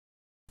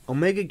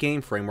Omega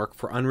Game Framework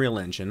for Unreal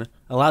Engine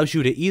allows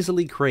you to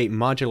easily create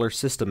modular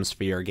systems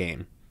for your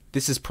game.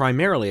 This is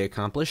primarily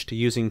accomplished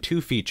using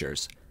two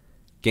features: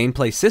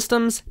 gameplay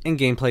systems and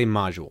gameplay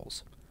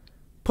modules.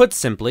 Put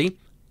simply,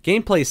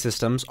 gameplay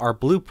systems are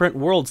blueprint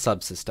world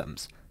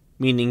subsystems,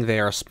 meaning they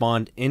are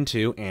spawned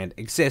into and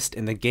exist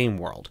in the game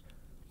world,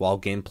 while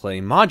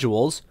gameplay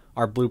modules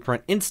are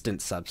blueprint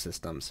instance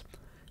subsystems,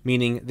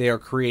 meaning they are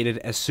created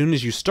as soon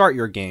as you start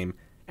your game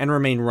and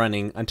remain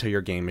running until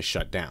your game is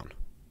shut down.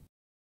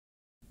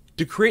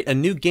 To create a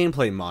new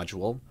gameplay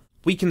module,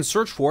 we can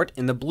search for it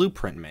in the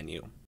Blueprint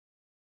menu.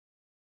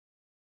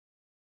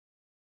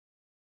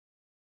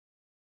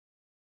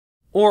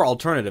 Or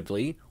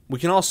alternatively, we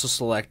can also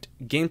select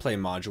Gameplay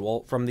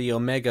Module from the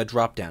Omega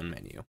drop-down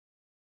menu.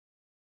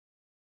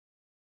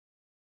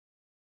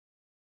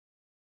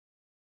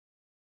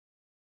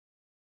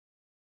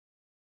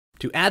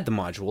 To add the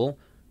module,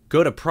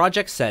 go to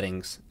Project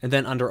Settings, and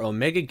then under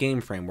Omega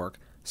Game Framework,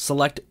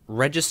 select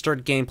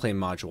Registered Gameplay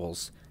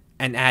Modules,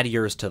 and add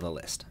yours to the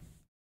list.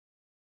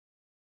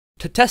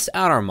 To test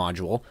out our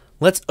module,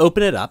 let's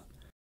open it up,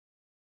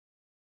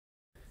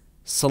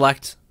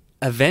 select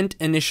Event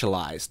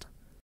Initialized.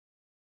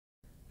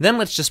 Then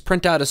let's just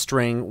print out a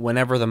string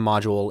whenever the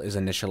module is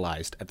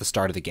initialized at the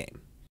start of the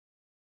game.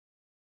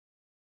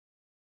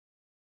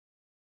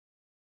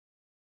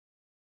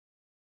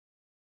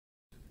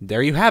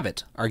 There you have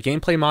it, our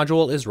gameplay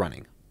module is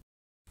running.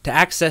 To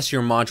access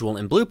your module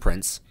in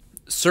Blueprints,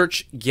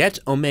 search Get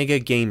Omega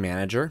Game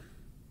Manager,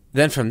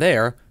 then from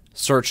there,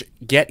 search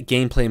Get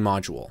Gameplay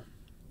Module,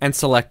 and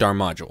select our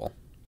module.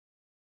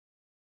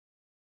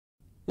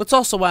 Let's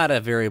also add a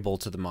variable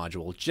to the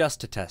module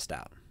just to test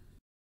out.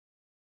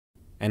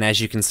 And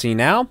as you can see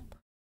now,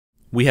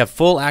 we have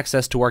full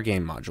access to our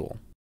game module.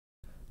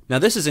 Now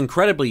this is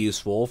incredibly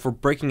useful for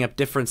breaking up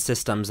different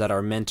systems that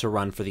are meant to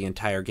run for the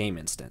entire game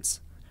instance.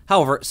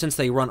 However, since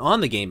they run on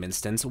the game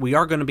instance, we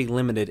are going to be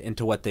limited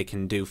into what they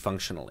can do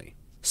functionally,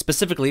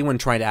 specifically when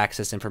trying to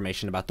access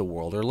information about the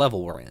world or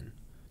level we're in.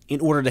 In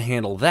order to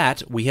handle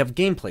that, we have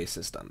gameplay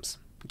systems.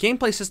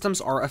 Gameplay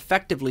systems are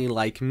effectively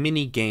like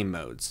mini game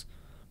modes.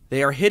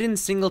 They are hidden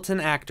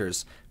singleton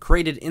actors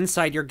created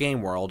inside your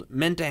game world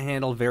meant to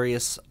handle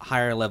various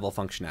higher level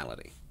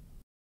functionality.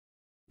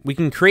 We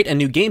can create a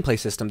new gameplay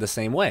system the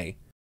same way,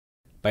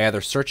 by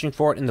either searching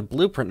for it in the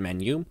Blueprint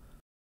menu,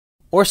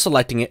 or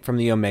selecting it from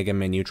the Omega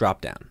menu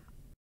dropdown.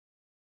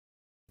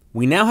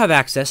 We now have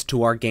access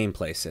to our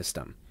gameplay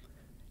system,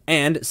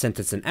 and since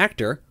it's an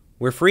actor,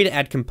 we're free to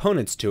add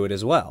components to it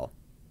as well.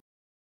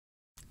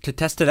 To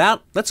test it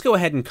out, let's go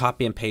ahead and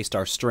copy and paste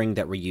our string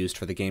that we used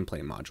for the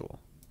gameplay module.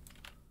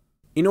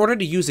 In order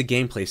to use a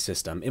gameplay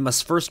system, it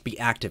must first be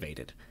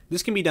activated.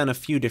 This can be done a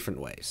few different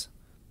ways.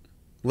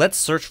 Let's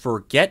search for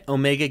Get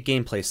Omega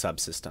Gameplay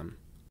Subsystem.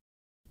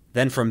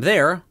 Then from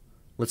there,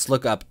 let's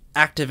look up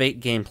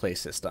Activate Gameplay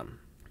System.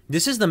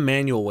 This is the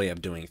manual way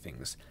of doing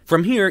things.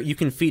 From here, you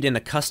can feed in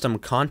a custom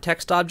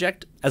context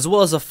object, as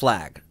well as a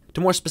flag, to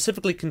more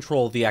specifically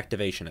control the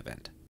activation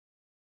event.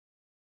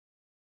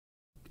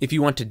 If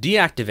you want to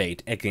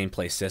deactivate a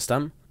gameplay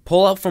system,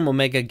 pull out from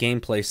Omega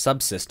Gameplay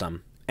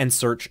Subsystem and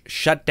search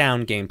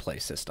Shutdown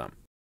Gameplay System.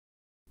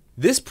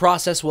 This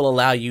process will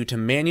allow you to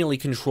manually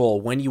control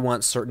when you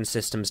want certain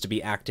systems to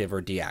be active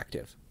or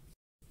deactive.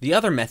 The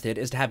other method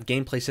is to have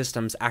gameplay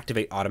systems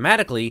activate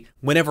automatically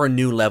whenever a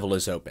new level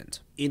is opened.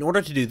 In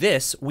order to do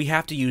this, we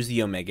have to use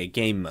the Omega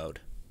Game Mode.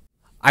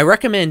 I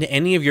recommend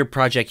any of your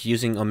projects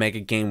using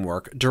Omega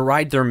Gamework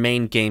deride their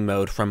main game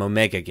mode from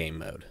Omega Game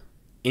Mode.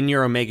 In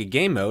your Omega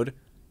Game Mode,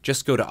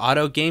 just go to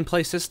Auto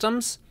Gameplay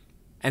Systems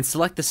and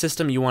select the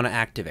system you want to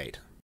activate.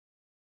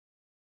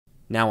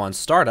 Now on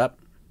startup,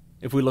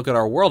 if we look at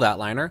our world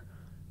outliner,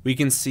 we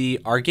can see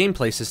our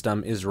gameplay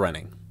system is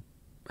running.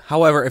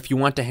 However, if you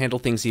want to handle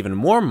things even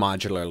more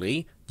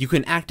modularly, you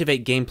can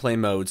activate gameplay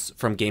modes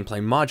from gameplay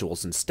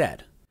modules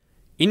instead.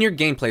 In your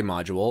gameplay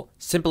module,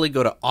 simply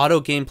go to Auto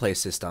Gameplay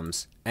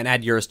Systems and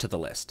add yours to the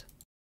list.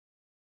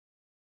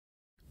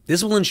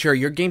 This will ensure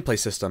your gameplay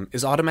system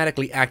is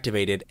automatically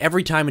activated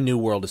every time a new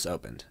world is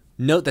opened.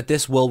 Note that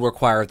this will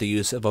require the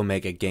use of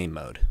Omega Game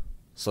Mode.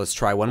 So let's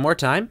try one more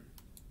time.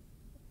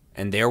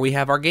 And there we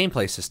have our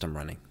gameplay system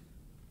running.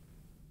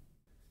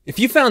 If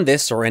you found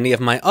this or any of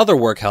my other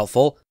work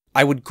helpful,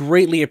 I would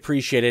greatly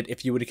appreciate it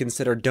if you would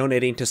consider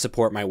donating to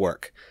support my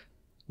work.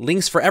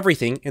 Links for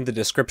everything in the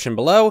description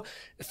below.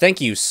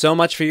 Thank you so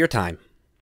much for your time.